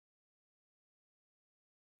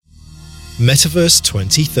Metaverse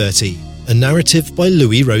 2030, a narrative by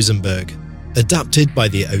Rosenberg, adapted by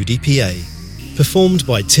the ODPA, performed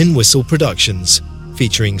by Tin Whistle Productions,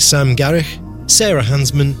 featuring Sam Garrick, Sarah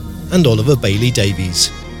Hansman and Oliver Bailey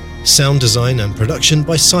Davies. Sound design and production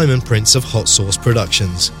by Simon Prince of Hot Sauce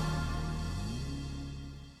Productions.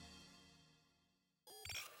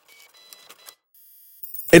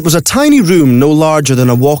 It was a tiny room no larger than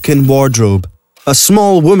a walk-in wardrobe. A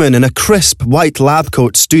small woman in a crisp white lab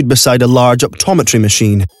coat stood beside a large optometry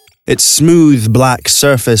machine, its smooth black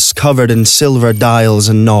surface covered in silver dials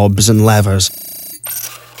and knobs and levers.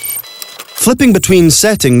 Flipping between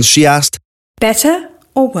settings, she asked, "Better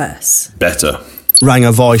or worse?" "Better," rang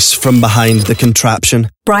a voice from behind the contraption.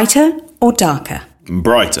 "Brighter or darker?"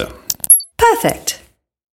 "Brighter." "Perfect."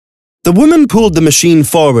 The woman pulled the machine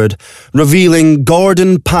forward, revealing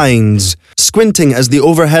Gordon Pines, squinting as the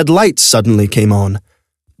overhead lights suddenly came on.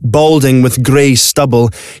 Balding with grey stubble,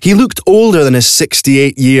 he looked older than his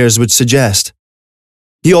 68 years would suggest.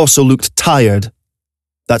 He also looked tired.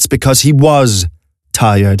 That's because he was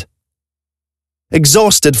tired.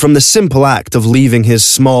 Exhausted from the simple act of leaving his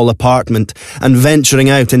small apartment and venturing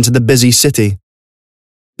out into the busy city.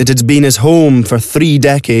 It had been his home for 3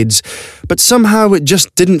 decades, but somehow it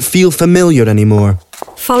just didn't feel familiar anymore.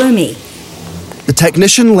 "Follow me." The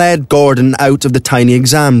technician led Gordon out of the tiny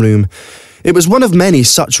exam room. It was one of many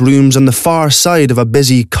such rooms on the far side of a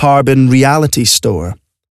busy carbon reality store.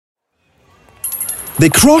 They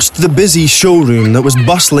crossed the busy showroom that was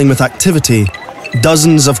bustling with activity,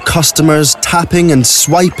 dozens of customers tapping and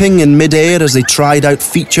swiping in midair as they tried out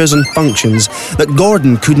features and functions that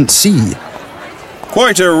Gordon couldn't see.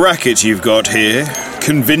 "Quite a racket you've got here,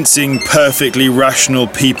 convincing perfectly rational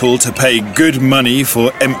people to pay good money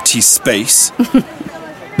for empty space."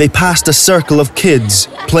 They passed a circle of kids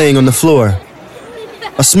playing on the floor.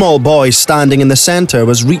 A small boy standing in the centre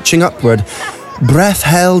was reaching upward, breath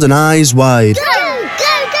held and eyes wide. Go,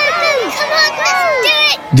 go, go, go! Come on, let's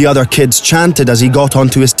do it! The other kids chanted as he got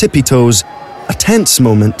onto his tippy toes. A tense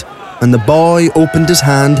moment, and the boy opened his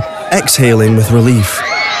hand, exhaling with relief.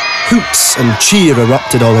 Hoots and cheer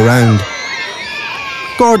erupted all around.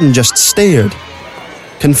 Gordon just stared,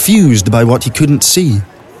 confused by what he couldn't see.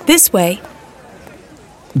 "This way."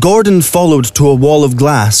 Gordon followed to a wall of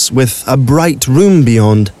glass with a bright room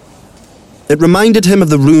beyond. It reminded him of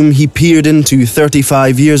the room he peered into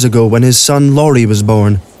 35 years ago when his son Laurie was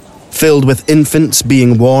born, filled with infants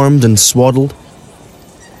being warmed and swaddled.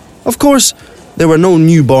 Of course, there were no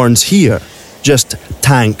newborns here, just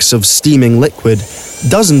tanks of steaming liquid,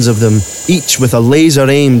 dozens of them, each with a laser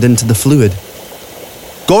aimed into the fluid.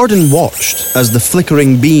 Gordon watched as the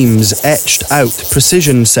flickering beams etched out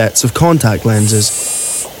precision sets of contact lenses.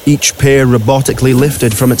 Each pair robotically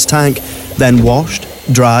lifted from its tank, then washed,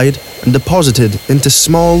 dried, and deposited into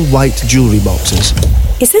small white jewellery boxes.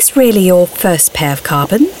 "Is this really your first pair of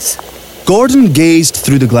carbons?" Gordon gazed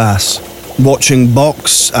through the glass, watching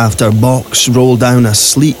box after box roll down a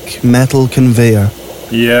sleek metal conveyor.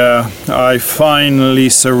 "Yeah, I finally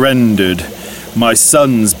surrendered. My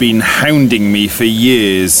son's been hounding me for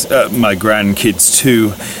years, my grandkids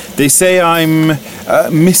too. They say I'm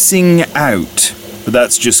missing out, but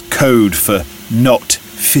that's just code for not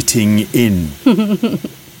fitting in."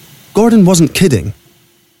 Gordon wasn't kidding.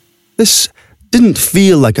 This didn't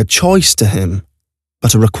feel like a choice to him,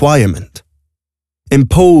 but a requirement.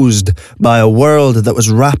 Imposed by a world that was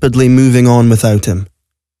rapidly moving on without him.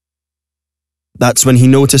 That's when he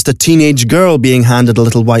noticed a teenage girl being handed a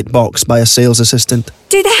little white box by a sales assistant.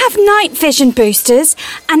 "Do they have night vision boosters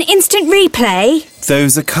and instant replay?"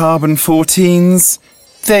 "Those are carbon 14s.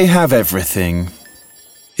 They have everything."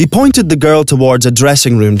 He pointed the girl towards a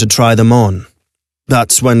dressing room to try them on.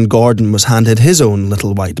 That's when Gordon was handed his own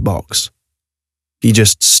little white box. He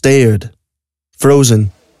just stared,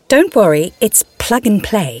 frozen. "Don't worry, it's plug and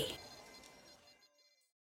play."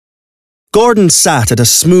 Gordon sat at a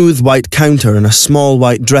smooth white counter in a small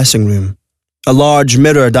white dressing room, a large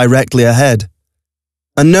mirror directly ahead.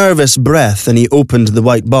 A nervous breath and he opened the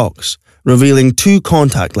white box, revealing 2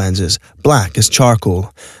 contact lenses, black as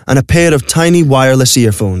charcoal, and a pair of tiny wireless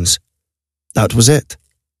earphones. That was it.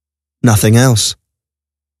 Nothing else.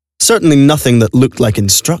 Certainly nothing that looked like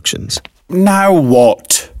instructions. "Now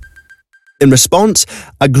what?" In response,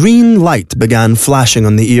 a green light began flashing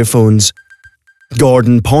on the earphones.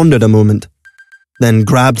 Gordon pondered a moment, then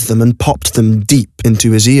grabbed them and popped them deep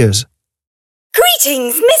into his ears.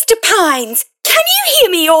 "Greetings, Mr. Pines. Can you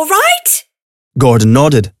hear me all right?" Gordon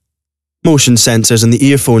nodded, motion sensors in the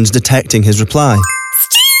earphones detecting his reply.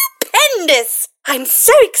 "Stupendous! I'm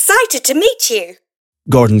so excited to meet you."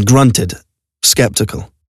 Gordon grunted,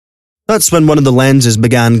 sceptical. That's when one of the lenses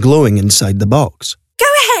began glowing inside the box. Go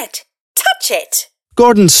ahead. Touch it.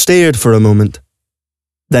 Gordon stared for a moment,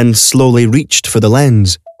 then slowly reached for the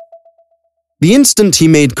lens. The instant he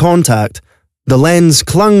made contact, the lens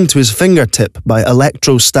clung to his fingertip by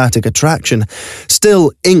electrostatic attraction,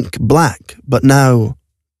 still ink black, but now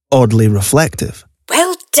oddly reflective.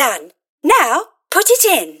 Well done. Now, put it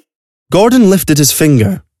in. Gordon lifted his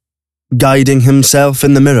finger, guiding himself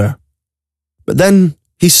in the mirror. But then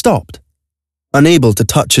he stopped, unable to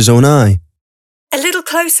touch his own eye. A little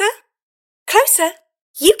closer. Closer.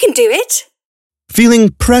 You can do it. Feeling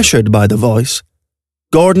pressured by the voice,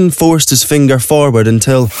 Gordon forced his finger forward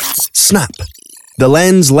until, snap, the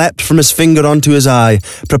lens leapt from his finger onto his eye,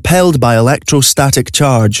 propelled by electrostatic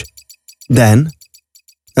charge. Then,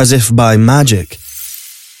 as if by magic,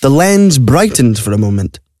 the lens brightened for a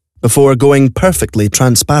moment before going perfectly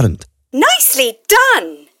transparent. Nicely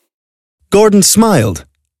done. Gordon smiled,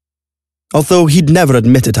 although he'd never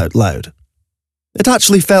admit it out loud. It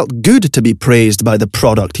actually felt good to be praised by the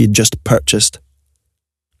product he'd just purchased.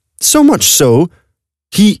 So much so,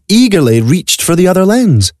 he eagerly reached for the other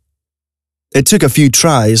lens. It took a few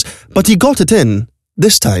tries, but he got it in,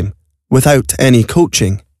 this time, without any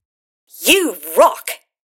coaching. You rock.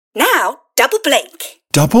 Now, double blink.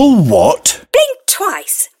 Double what? Blink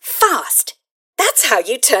twice, fast. That's how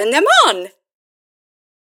you turn them on.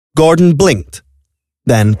 Gordon blinked,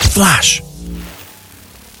 then flash.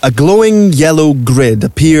 A glowing yellow grid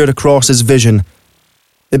appeared across his vision.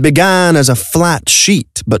 It began as a flat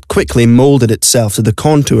sheet, but quickly moulded itself to the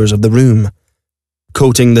contours of the room,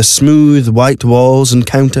 coating the smooth white walls and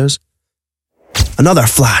counters. Another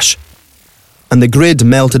flash, and the grid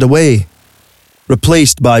melted away,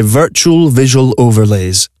 replaced by virtual visual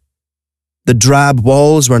overlays. The drab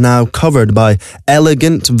walls were now covered by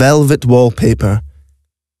elegant velvet wallpaper.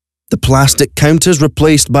 The plastic counters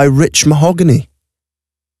replaced by rich mahogany.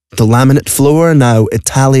 The laminate floor now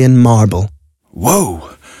Italian marble.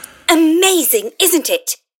 Whoa! Amazing, isn't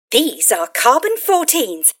it? These are carbon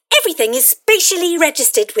 14s. Everything is spatially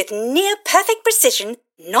registered with near-perfect precision,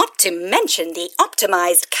 not to mention the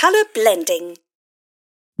optimized colour blending.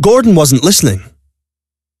 Gordon wasn't listening.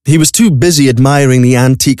 He was too busy admiring the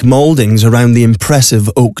antique mouldings around the impressive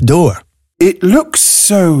oak door. It looks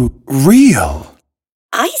so real.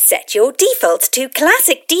 I set your default to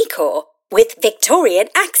classic decor with Victorian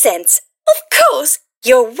accents. Of course,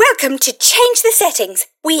 you're welcome to change the settings.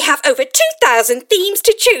 We have over 2,000 themes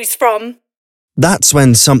to choose from. That's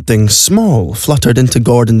when something small fluttered into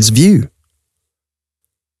Gordon's view.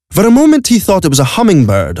 For a moment he thought it was a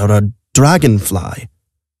hummingbird or a dragonfly.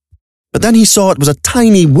 But then he saw it was a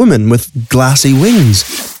tiny woman with glassy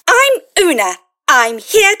wings. I'm Una. I'm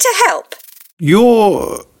here to help.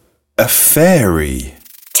 You're a fairy.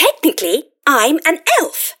 Technically, I'm an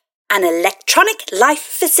elf, an electronic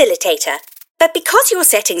life facilitator. But because your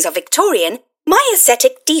settings are Victorian, my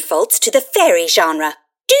aesthetic defaults to the fairy genre.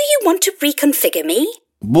 Do you want to reconfigure me?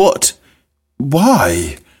 What?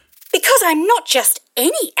 Why? Because I'm not just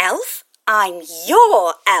any elf, I'm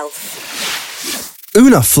your elf.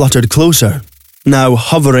 Una fluttered closer, now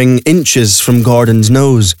hovering inches from Gordon's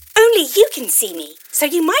nose. Only you can see me, so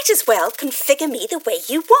you might as well configure me the way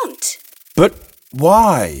you want. But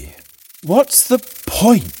why? What's the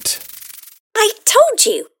point? I told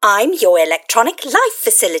you, I'm your electronic life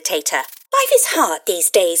facilitator. Life is hard these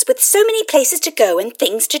days with so many places to go and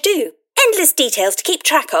things to do. Endless details to keep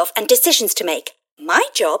track of and decisions to make. My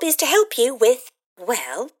job is to help you with,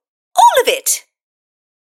 well, all of it.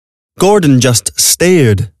 Gordon just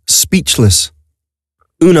stared, speechless.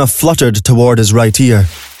 Una fluttered toward his right ear.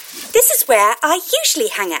 This is where I usually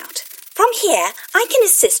hang out. From here, I can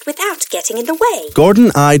assist without getting in the way.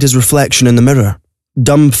 Gordon eyed his reflection in the mirror,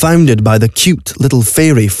 dumbfounded by the cute little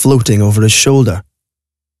fairy floating over his shoulder.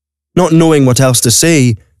 Not knowing what else to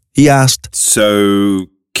say, he asked, So,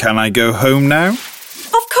 can I go home now?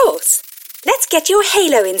 Of course. Let's get your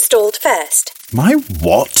halo installed first. My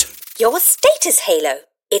what? Your status halo.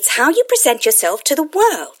 It's how you present yourself to the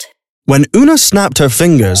world. When Una snapped her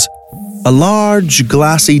fingers, a large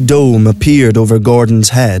glassy dome appeared over Gordon's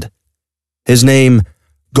head. His name,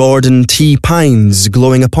 Gordon T. Pines,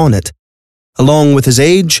 glowing upon it, along with his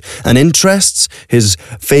age and interests, his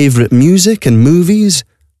favourite music and movies.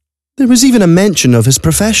 There was even a mention of his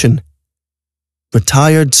profession.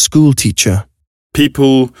 Retired schoolteacher.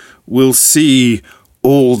 People will see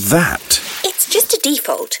all that. It's just a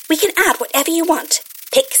default. We can add whatever you want.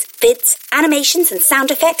 Pics, vids, animations and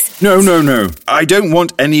sound effects. No. I don't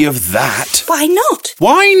want any of that. Why not?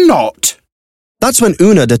 Why not? That's when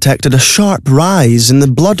Una detected a sharp rise in the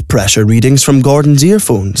blood pressure readings from Gordon's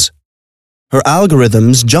earphones. Her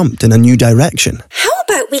algorithms jumped in a new direction. How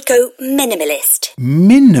about we go minimalist?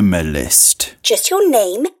 Minimalist? Just your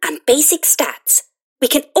name and basic stats. We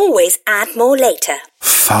can always add more later.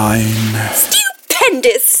 Fine.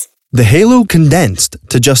 Stupendous! The halo condensed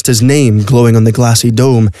to just his name glowing on the glassy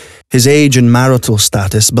dome, his age and marital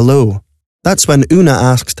status below. That's when Una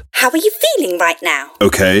asked, How are you feeling right now?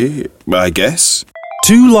 Okay, I guess.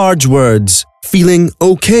 2 large words, feeling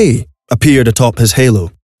okay, appeared atop his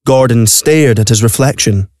halo. Gordon stared at his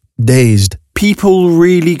reflection, dazed. People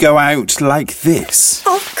really go out like this?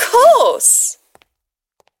 Of course!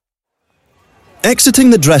 Exiting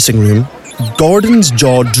the dressing room, Gordon's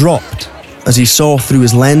jaw dropped as he saw through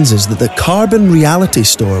his lenses that the Carbon Reality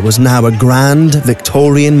Store was now a grand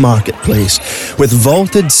Victorian marketplace with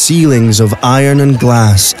vaulted ceilings of iron and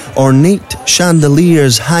glass, ornate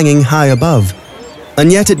chandeliers hanging high above.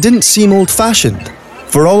 And yet it didn't seem old-fashioned,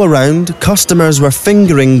 for all around, customers were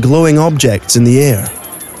fingering glowing objects in the air,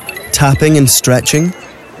 tapping and stretching,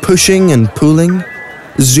 pushing and pulling,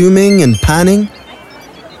 zooming and panning.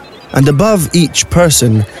 And above each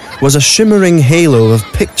person was a shimmering halo of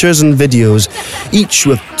pictures and videos, each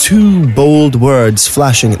with 2 bold words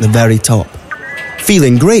flashing at the very top.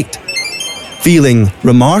 Feeling great. Feeling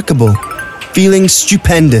remarkable. Feeling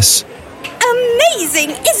stupendous.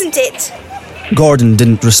 Amazing, isn't it? Gordon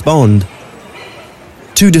didn't respond.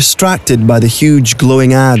 Too distracted by the huge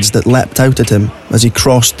glowing ads that leapt out at him as he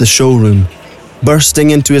crossed the showroom,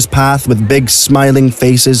 bursting into his path with big smiling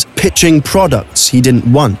faces, pitching products he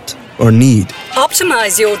didn't want or need.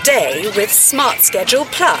 Optimize your day with Smart Schedule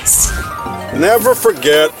Plus. Never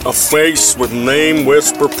forget a face with Name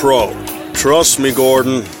Whisper Pro. Trust me,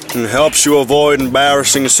 Gordon, it helps you avoid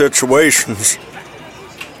embarrassing situations.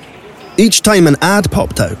 Each time an ad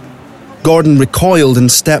popped out, Gordon recoiled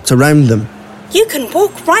and stepped around them. You can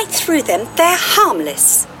walk right through them, they're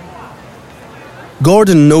harmless.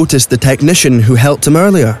 Gordon noticed the technician who helped him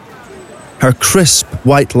earlier. Her crisp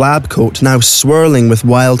white lab coat now swirling with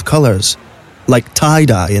wild colours, like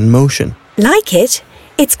tie-dye in motion. Like it?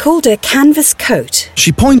 It's called a canvas coat.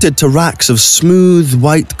 She pointed to racks of smooth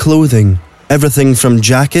white clothing, everything from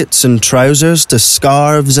jackets and trousers to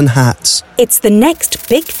scarves and hats. It's the next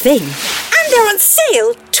big thing. And they're on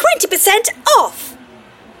sale, 20% off.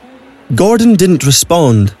 Gordon didn't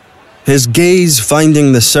respond, his gaze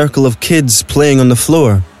finding the circle of kids playing on the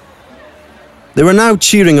floor. They were now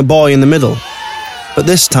cheering a boy in the middle, but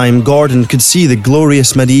this time Gordon could see the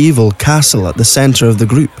glorious medieval castle at the centre of the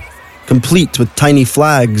group, complete with tiny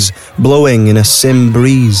flags blowing in a sim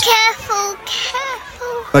breeze. Careful,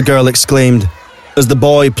 careful. A girl exclaimed, as the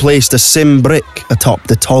boy placed a sim brick atop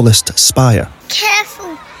the tallest spire.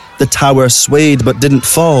 Careful. The tower swayed but didn't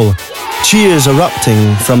fall, cheers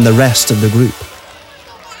erupting from the rest of the group.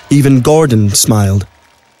 Even Gordon smiled.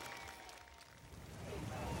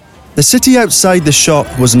 The city outside the shop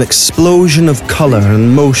was an explosion of colour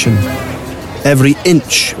and motion, every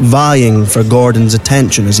inch vying for Gordon's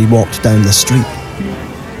attention as he walked down the street.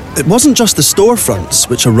 It wasn't just the storefronts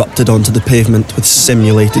which erupted onto the pavement with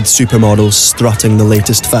simulated supermodels strutting the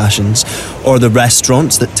latest fashions, or the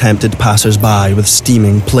restaurants that tempted passers-by with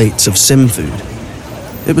steaming plates of sim food.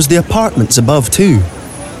 It was the apartments above too.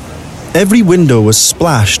 Every window was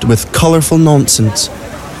splashed with colourful nonsense,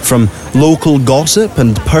 from local gossip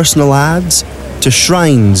and personal ads, to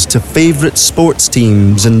shrines to favourite sports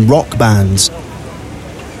teams and rock bands.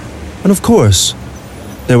 And of course,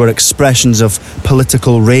 there were expressions of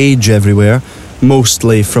political rage everywhere,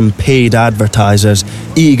 mostly from paid advertisers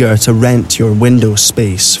eager to rent your window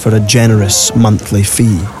space for a generous monthly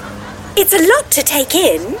fee. It's a lot to take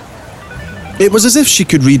in. It was as if she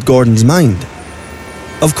could read Gordon's mind.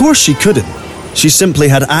 Of course she couldn't. She simply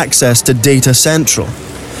had access to Data Central,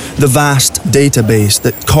 the vast database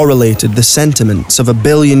that correlated the sentiments of 1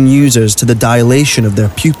 billion users to the dilation of their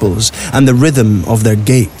pupils and the rhythm of their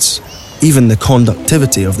gaits, even the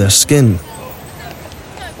conductivity of their skin.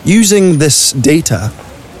 Using this data,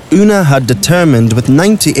 Una had determined with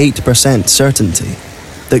 98% certainty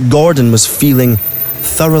that Gordon was feeling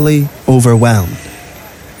thoroughly overwhelmed.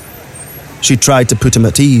 She tried to put him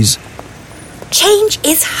at ease. Change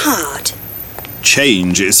is hard.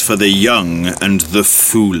 Change is for the young and the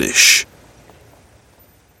foolish.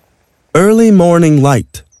 Early morning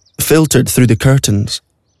light filtered through the curtains,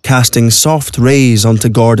 casting soft rays onto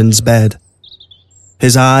Gordon's bed.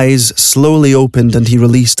 His eyes slowly opened and he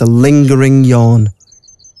released a lingering yawn.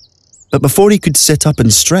 But before he could sit up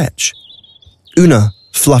and stretch, Una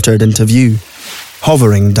fluttered into view,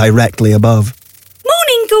 hovering directly above.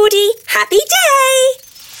 Morning, Gordy. Happy day.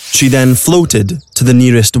 She then floated to the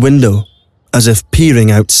nearest window, as if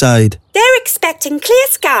peering outside. They're expecting clear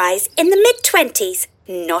skies in the mid-20s.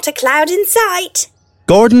 Not a cloud in sight.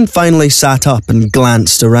 Gordon finally sat up and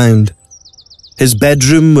glanced around. His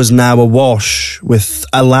bedroom was now awash with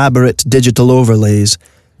elaborate digital overlays,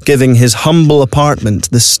 giving his humble apartment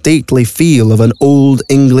the stately feel of an old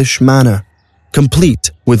English manor,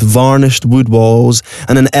 complete with varnished wood walls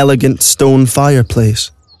and an elegant stone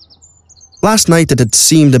fireplace. Last night it had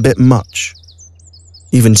seemed a bit much,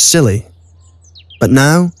 even silly. But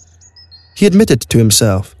now, he admitted to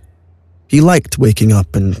himself, he liked waking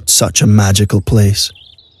up in such a magical place.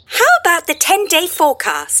 How about the 10-day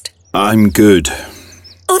forecast? I'm good.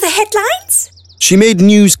 Or the headlines? She made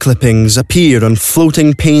news clippings appear on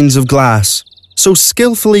floating panes of glass, so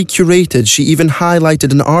skillfully curated she even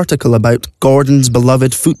highlighted an article about Gordon's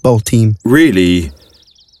beloved football team. Really?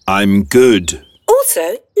 I'm good.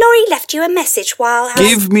 Also, Laurie left you a message while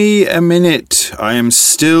Give me a minute. I am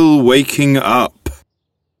still waking up.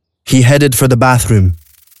 He headed for the bathroom.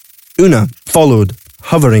 Una followed,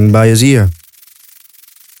 hovering by his ear.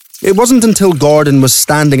 It wasn't until Gordon was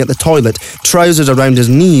standing at the toilet, trousers around his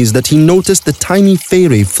knees, that he noticed the tiny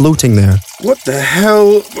fairy floating there. What the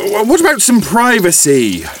hell? What about some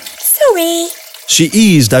privacy? Sorry. She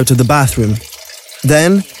eased out of the bathroom.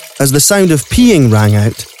 Then, as the sound of peeing rang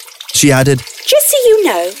out, she added, Just so you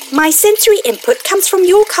know, my sensory input comes from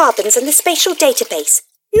your carbons in the spatial database,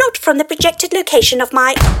 not from the projected location of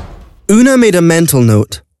my... Una made a mental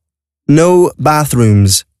note. No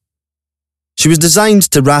bathrooms. She was designed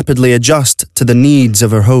to rapidly adjust to the needs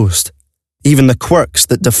of her host, even the quirks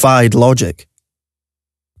that defied logic.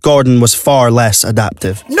 Gordon was far less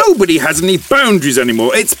adaptive. Nobody has any boundaries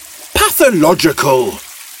anymore. It's pathological.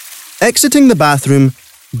 Exiting the bathroom,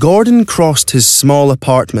 Gordon crossed his small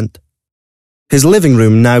apartment. His living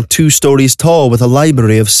room, now 2 stories tall with a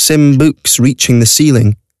library of sim books reaching the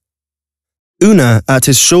ceiling. Una at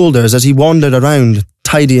his shoulders as he wandered around,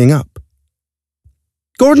 tidying up.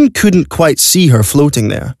 Gordon couldn't quite see her floating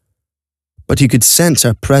there, but he could sense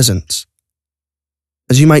her presence,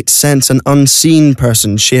 as you might sense an unseen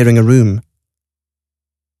person sharing a room.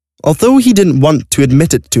 Although he didn't want to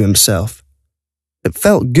admit it to himself, it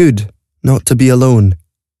felt good not to be alone,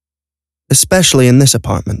 especially in this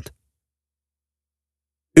apartment.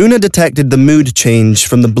 Una detected the mood change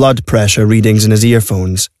from the blood pressure readings in his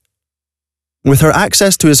earphones. With her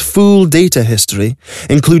access to his full data history,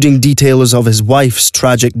 including details of his wife's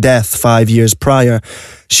tragic death 5 years prior,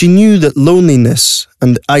 she knew that loneliness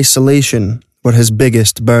and isolation were his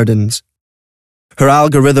biggest burdens. Her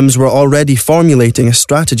algorithms were already formulating a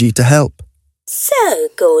strategy to help. So,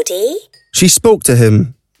 Gordy? She spoke to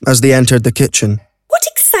him as they entered the kitchen. What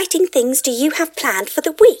exciting things do you have planned for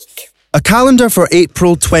the week? A calendar for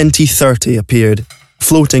April 2030 appeared,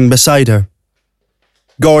 floating beside her.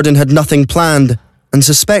 Gordon had nothing planned and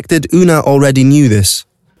suspected Una already knew this.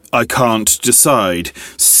 I can't decide.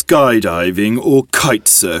 Skydiving or kite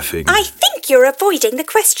surfing? I think you're avoiding the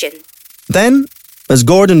question. Then, as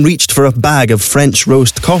Gordon reached for a bag of French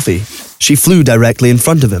roast coffee, she flew directly in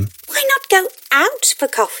front of him. Why not go out for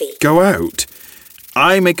coffee? Go out?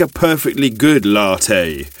 I make a perfectly good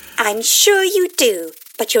latte. I'm sure you do,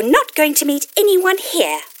 but you're not going to meet anyone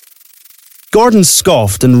here. Gordon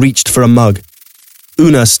scoffed and reached for a mug.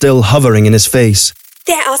 Una still hovering in his face.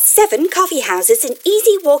 There are 7 coffee houses in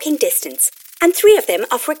easy walking distance, and 3 of them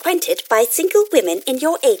are frequented by single women in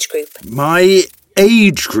your age group. My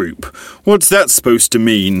age group? What's that supposed to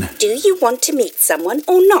mean? Do you want to meet someone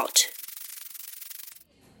or not?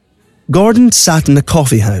 Gordon sat in the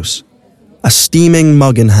coffee house, a steaming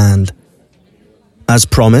mug in hand. As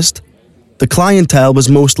promised, the clientele was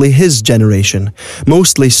mostly his generation,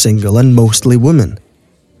 mostly single and mostly women.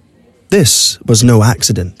 This was no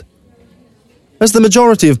accident. As the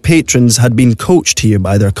majority of patrons had been coached here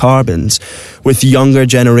by their carbons, with younger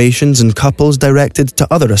generations and couples directed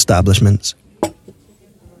to other establishments.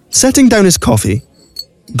 Setting down his coffee,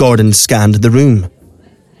 Gordon scanned the room.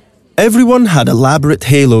 Everyone had elaborate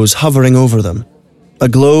halos hovering over them,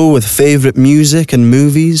 aglow with favourite music and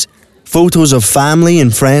movies, photos of family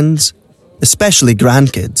and friends, especially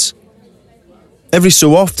grandkids. Every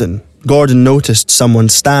so often, Gordon noticed someone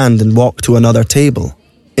stand and walk to another table,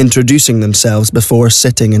 introducing themselves before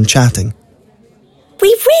sitting and chatting. We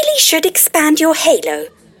really should expand your halo.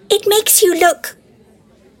 It makes you look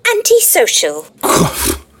antisocial.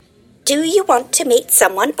 Do you want to meet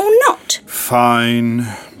someone or not? Fine,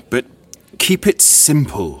 but keep it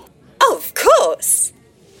simple. Of course.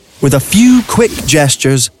 With a few quick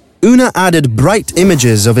gestures, Una added bright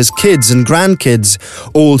images of his kids and grandkids,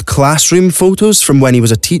 old classroom photos from when he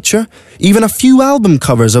was a teacher, even a few album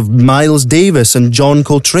covers of Miles Davis and John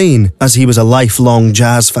Coltrane, as he was a lifelong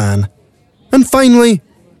jazz fan. And finally,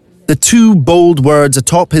 the two bold words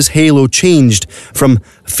atop his halo changed from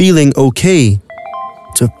feeling okay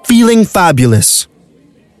to feeling fabulous.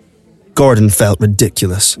 Gordon felt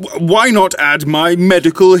ridiculous. Why not add my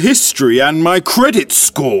medical history and my credit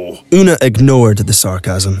score? Una ignored the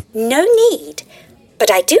sarcasm. No need.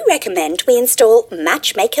 But I do recommend we install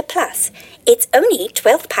Matchmaker Plus. It's only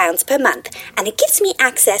 £12 per month, and it gives me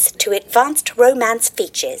access to advanced romance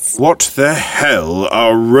features. What the hell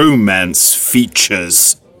are romance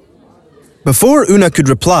features? Before Una could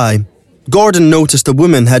reply, Gordon noticed a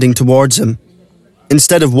woman heading towards him.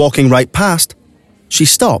 Instead of walking right past, she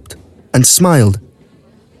stopped and smiled.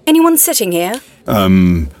 Anyone sitting here?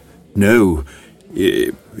 No.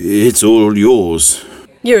 It's all yours.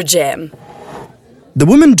 You're a gem. The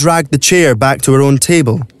woman dragged the chair back to her own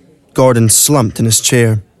table. Gordon slumped in his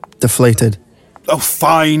chair, deflated. Oh,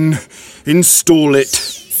 fine. Install it.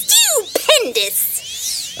 Stupendous!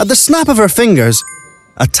 At the snap of her fingers,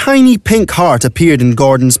 a tiny pink heart appeared in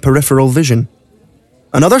Gordon's peripheral vision.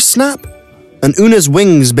 Another snap, and Una's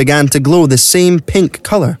wings began to glow the same pink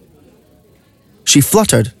colour. She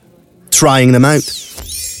fluttered, trying them out,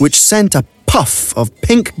 which sent a puff of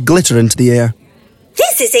pink glitter into the air.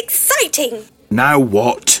 This is exciting! Now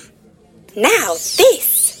what? Now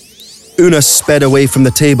this! Una sped away from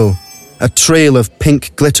the table, a trail of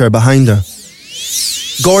pink glitter behind her.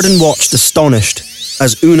 Gordon watched astonished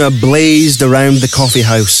as Una blazed around the coffee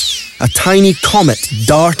house, a tiny comet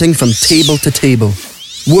darting from table to table,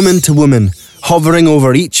 woman to woman, hovering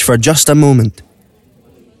over each for just a moment.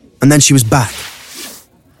 And then she was back,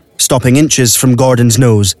 stopping inches from Gordon's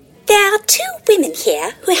nose. There are two women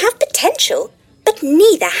here who have potential, but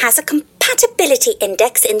neither has a compatibility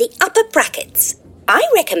index in the upper brackets. I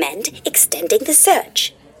recommend extending the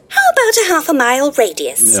search. How about a half-a-mile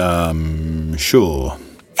radius? Sure.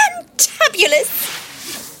 Fantabulous!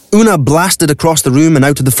 Una blasted across the room and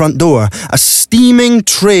out of the front door, a steaming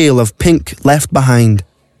trail of pink left behind.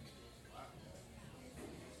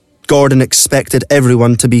 Gordon expected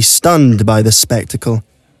everyone to be stunned by the spectacle,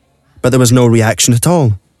 but there was no reaction at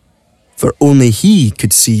all, for only he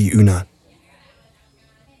could see Una.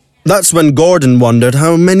 That's when Gordon wondered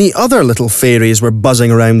how many other little fairies were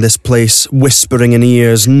buzzing around this place, whispering in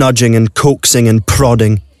ears, nudging and coaxing and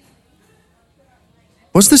prodding.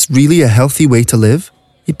 Was this really a healthy way to live?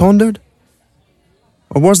 He pondered.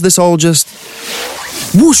 Or was this all just...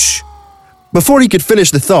 Whoosh! Before he could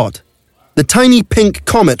finish the thought, the tiny pink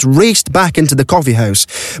comet raced back into the coffee house,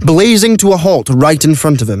 blazing to a halt right in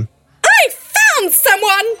front of him. I found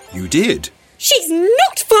someone! You did? She's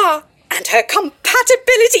not far, and her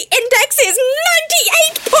compatibility index is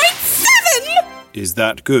 98.7! Is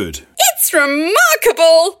that good? It's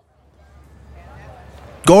remarkable!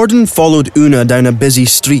 Gordon followed Una down a busy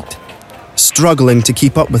street, struggling to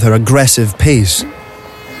keep up with her aggressive pace.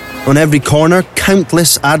 On every corner,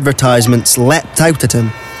 countless advertisements leapt out at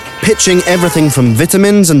him, pitching everything from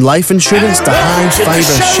vitamins and life insurance to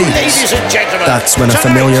high-fibre shakes. That's when a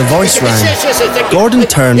familiar voice rang. Gordon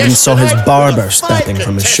turned and saw his barber stepping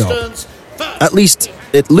from his shop. At least,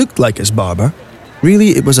 it looked like his barber. Really,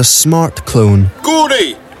 it was a smart clone.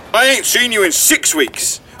 Gordy! I ain't seen you in 6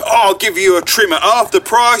 weeks. I'll give you a trim at half the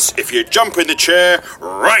price if you jump in the chair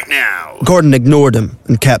right now. Gordon ignored him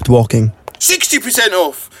and kept walking. 60%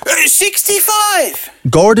 off! 65!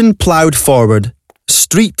 Gordon ploughed forward,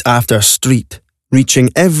 street after street, reaching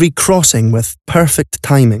every crossing with perfect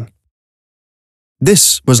timing.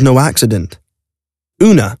 This was no accident.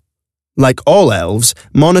 Una, like all elves,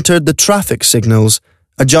 monitored the traffic signals,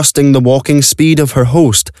 adjusting the walking speed of her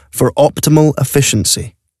host for optimal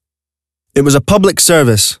efficiency. It was a public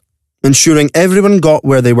service, ensuring everyone got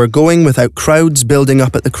where they were going without crowds building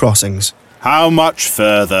up at the crossings. How much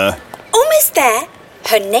further? Almost there.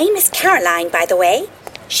 Her name is Caroline, by the way.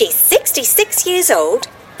 She's 66 years old,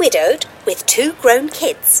 widowed, with 2 grown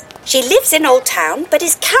kids. She lives in Old Town, but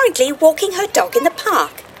is currently walking her dog in the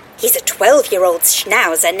park. He's a 12-year-old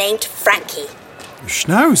schnauzer named Frankie.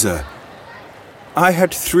 Schnauzer? I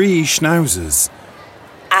had 3 schnauzers.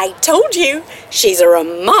 I told you, she's a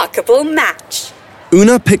remarkable match.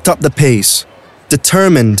 Una picked up the pace,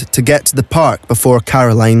 determined to get to the park before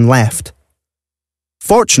Caroline left.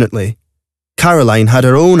 Fortunately, Caroline had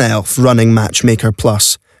her own elf running Matchmaker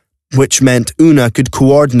Plus, which meant Una could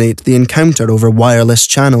coordinate the encounter over wireless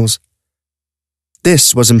channels.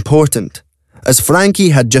 This was important, as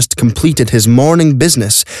Frankie had just completed his morning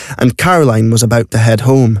business and Caroline was about to head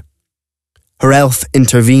home. Her elf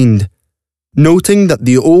intervened, noting that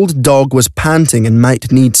the old dog was panting and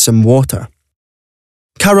might need some water.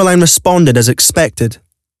 Caroline responded as expected,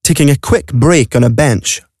 taking a quick break on a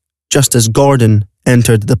bench, just as Gordon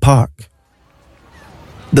entered the park.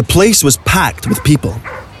 The place was packed with people,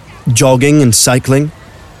 jogging and cycling,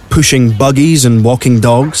 pushing buggies and walking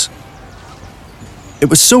dogs. It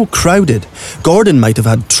was so crowded, Gordon might have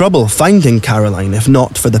had trouble finding Caroline if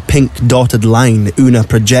not for the pink dotted line Una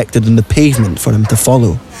projected on the pavement for him to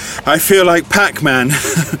follow. I feel like Pac-Man.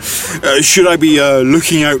 Should I be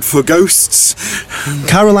looking out for ghosts?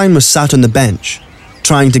 Caroline was sat on the bench,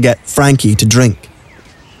 trying to get Frankie to drink.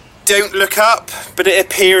 Don't look up, but it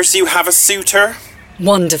appears you have a suitor.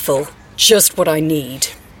 Wonderful. Just what I need.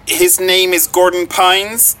 His name is Gordon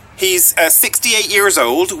Pines. He's 68 years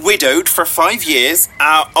old, widowed for 5 years.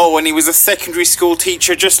 And he was a secondary school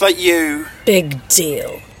teacher just like you. Big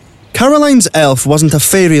deal. Caroline's elf wasn't a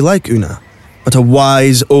fairy like Una, but a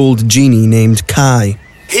wise old genie named Kai.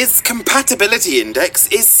 His compatibility index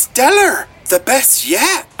is stellar. The best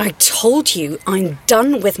yet. I told you I'm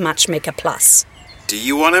done with Matchmaker Plus. Do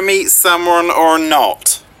you want to meet someone or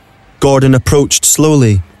not? Gordon approached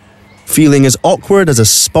slowly, feeling as awkward as a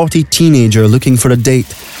spotty teenager looking for a date.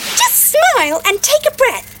 Just smile and take a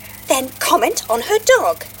breath, then comment on her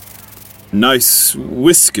dog. Nice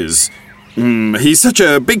whiskers. He's such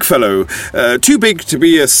a big fellow. Too big to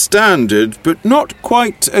be a standard, but not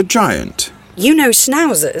quite a giant. You know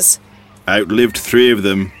schnauzers? Outlived 3 of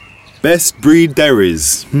them. Best breed there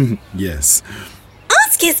is. Yes.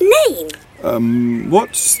 Ask his name.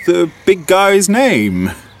 What's the big guy's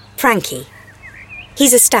name? Frankie.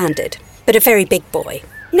 He's a standard, but a very big boy.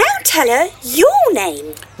 Now tell her your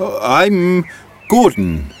name. I'm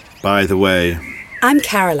Gordon, by the way. I'm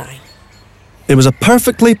Caroline. It was a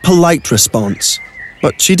perfectly polite response,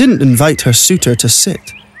 but she didn't invite her suitor to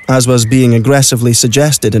sit, as was being aggressively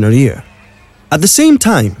suggested in her ear. At the same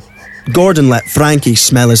time, Gordon let Frankie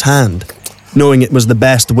smell his hand, knowing it was the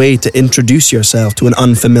best way to introduce yourself to an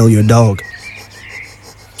unfamiliar dog.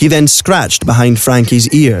 He then scratched behind Frankie's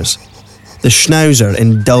ears, the schnauzer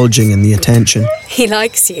indulging in the attention. He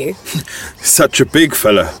likes you. Such a big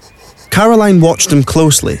fella. Caroline watched him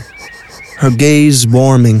closely, her gaze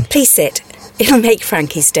warming. Please sit. It'll make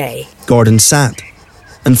Frankie's day. Gordon sat,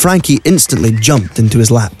 and Frankie instantly jumped into his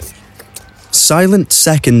lap. Silent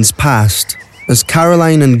seconds passed as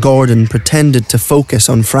Caroline and Gordon pretended to focus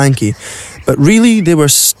on Frankie, but really they were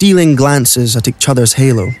stealing glances at each other's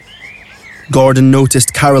halo. Gordon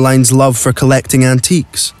noticed Caroline's love for collecting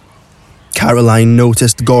antiques. Caroline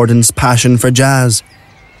noticed Gordon's passion for jazz.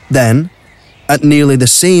 Then, at nearly the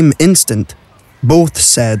same instant, both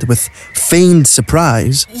said with feigned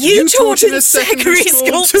surprise, You taught in a secondary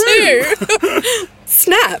school too?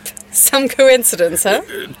 Snap. Some coincidence, huh?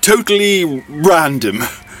 Totally random.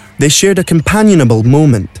 They shared a companionable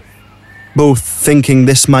moment, both thinking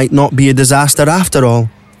this might not be a disaster after all.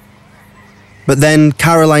 But then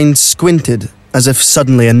Caroline squinted, as if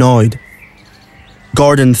suddenly annoyed.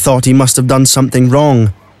 Gordon thought he must have done something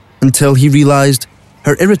wrong, until he realised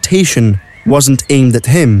her irritation wasn't aimed at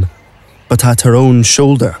him, but at her own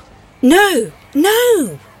shoulder. No.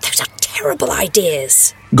 Those are terrible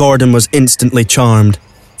ideas. Gordon was instantly charmed,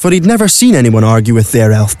 for he'd never seen anyone argue with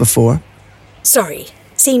their elf before. Sorry,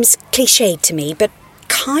 seems cliched to me, but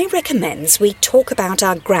Kai recommends we talk about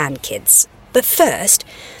our grandkids. But first,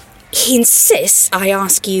 he insists I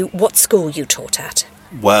ask you what school you taught at.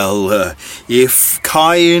 Well, if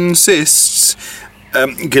Kai insists,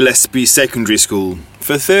 Gillespie Secondary School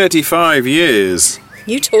for 35 years.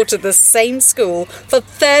 You taught at the same school for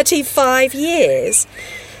 35 years?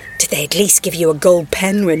 Did they at least give you a gold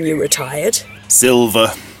pen when you retired?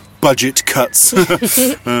 Silver. Budget cuts.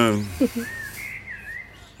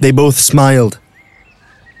 They both smiled.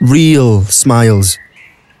 Real smiles.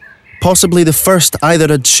 Possibly the first either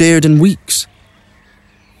had shared in weeks.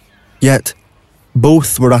 Yet,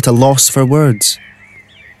 both were at a loss for words.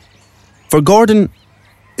 For Gordon,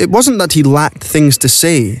 it wasn't that he lacked things to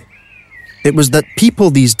say. It was that people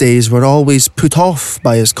these days were always put off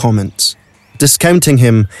by his comments, discounting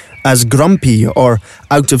him as grumpy or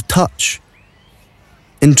out of touch.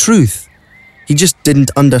 In truth, he just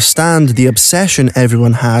didn't understand the obsession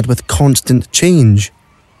everyone had with constant change.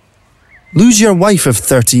 Lose your wife of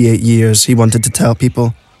 38 years, he wanted to tell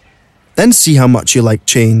people. Then see how much you like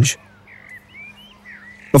change.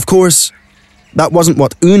 Of course, that wasn't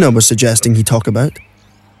what Una was suggesting he talk about.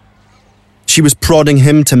 She was prodding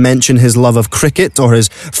him to mention his love of cricket or his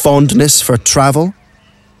fondness for travel.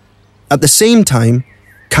 At the same time,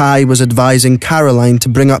 Kai was advising Caroline to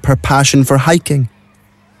bring up her passion for hiking.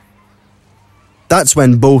 That's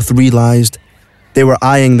when both realised they were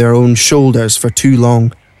eyeing their own shoulders for too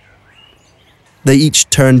long. They each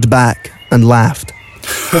turned back and laughed.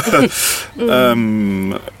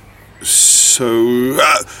 So,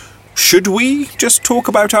 should we just talk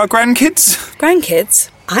about our grandkids? Grandkids?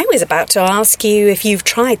 I was about to ask you if you've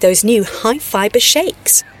tried those new high-fibre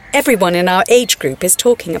shakes. Everyone in our age group is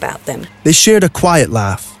talking about them. They shared a quiet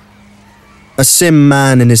laugh. A Sim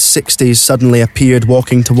man in his 60s suddenly appeared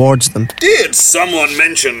walking towards them. Did someone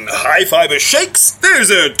mention high-fibre shakes? There's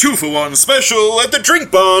a 2-for-1 special at the drink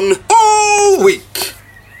barn all week.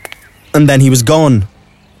 And then he was gone.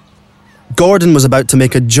 Gordon was about to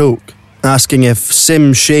make a joke, asking if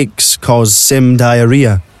Sim shakes cause Sim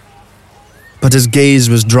diarrhea. But his gaze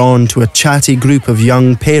was drawn to a chatty group of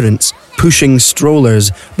young parents pushing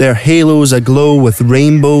strollers, their halos aglow with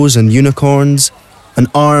rainbows and unicorns, an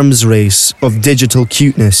arms race of digital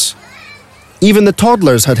cuteness. Even the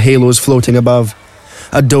toddlers had halos floating above,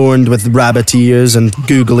 adorned with rabbit ears and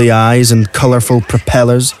googly eyes and colourful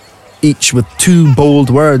propellers, each with 2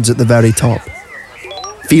 bold words at the very top.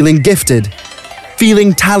 Feeling gifted,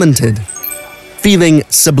 feeling talented, feeling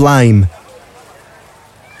sublime.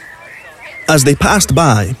 As they passed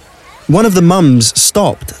by, one of the mums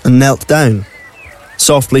stopped and knelt down,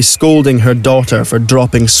 softly scolding her daughter for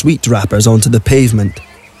dropping sweet wrappers onto the pavement.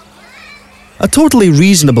 A totally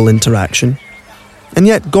reasonable interaction, and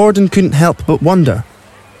yet Gordon couldn't help but wonder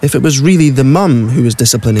if it was really the mum who was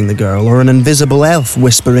disciplining the girl or an invisible elf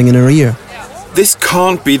whispering in her ear. This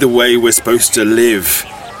can't be the way we're supposed to live.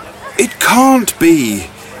 It can't be.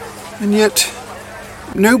 And yet,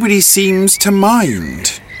 nobody seems to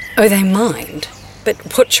mind. Oh, they mind?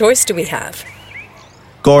 But what choice do we have?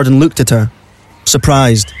 Gordon looked at her,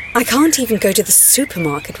 surprised. I can't even go to the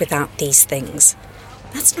supermarket without these things.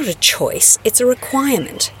 That's not a choice, it's a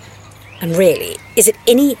requirement. And really, is it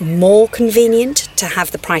any more convenient to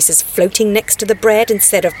have the prices floating next to the bread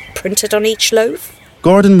instead of printed on each loaf?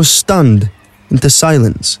 Gordon was stunned into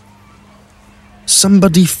silence.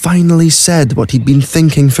 Somebody finally said what he'd been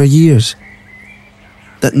thinking for years.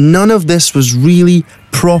 That none of this was really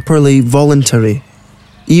properly voluntary,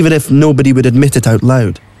 even if nobody would admit it out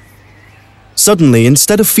loud. Suddenly,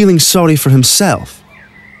 instead of feeling sorry for himself,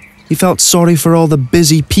 he felt sorry for all the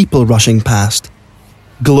busy people rushing past,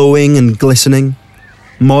 glowing and glistening,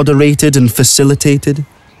 moderated and facilitated,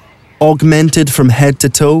 augmented from head to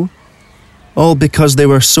toe, all because they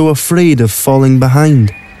were so afraid of falling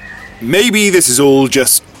behind. Maybe this is all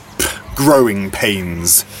just growing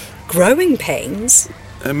pains. Growing pains?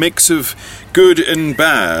 A mix of good and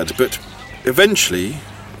bad, but eventually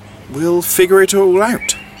we'll figure it all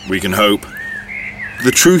out. We can hope.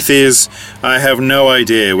 The truth is, I have no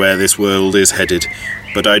idea where this world is headed,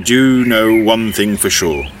 but I do know one thing for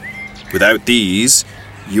sure. Without these,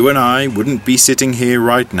 you and I wouldn't be sitting here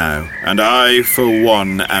right now, and I, for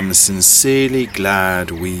one, am sincerely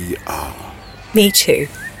glad we are. Me too.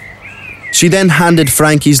 She then handed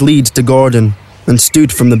Frankie's lead to Gordon and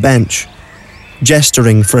stood from the bench,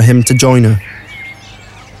 gesturing for him to join her.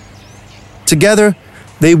 Together,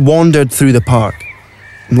 they wandered through the park,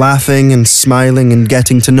 laughing and smiling and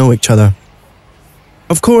getting to know each other.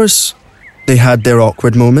 Of course, they had their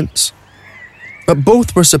awkward moments, but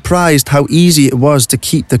both were surprised how easy it was to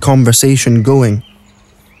keep the conversation going,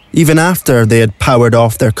 even after they had powered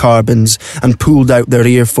off their carbons and pulled out their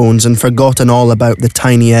earphones and forgotten all about the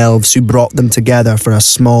tiny elves who brought them together for a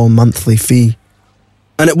small monthly fee.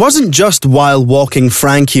 And it wasn't just while walking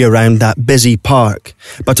Frankie around that busy park,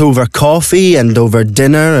 but over coffee and over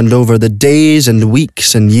dinner and over the days and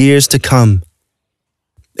weeks and years to come.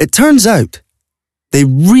 It turns out, they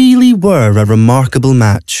really were a remarkable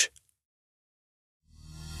match.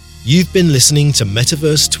 You've been listening to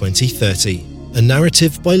Metaverse 2030, a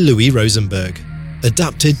narrative by Rosenberg,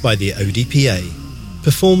 adapted by the ODPA,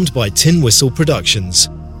 performed by Tin Whistle Productions,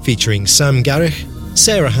 featuring Sam Garrick,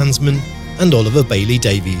 Sarah Hansman, and Oliver Bailey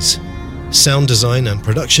Davies. Sound design and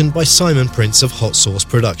production by Simon Prince of Hot Sauce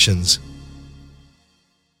Productions.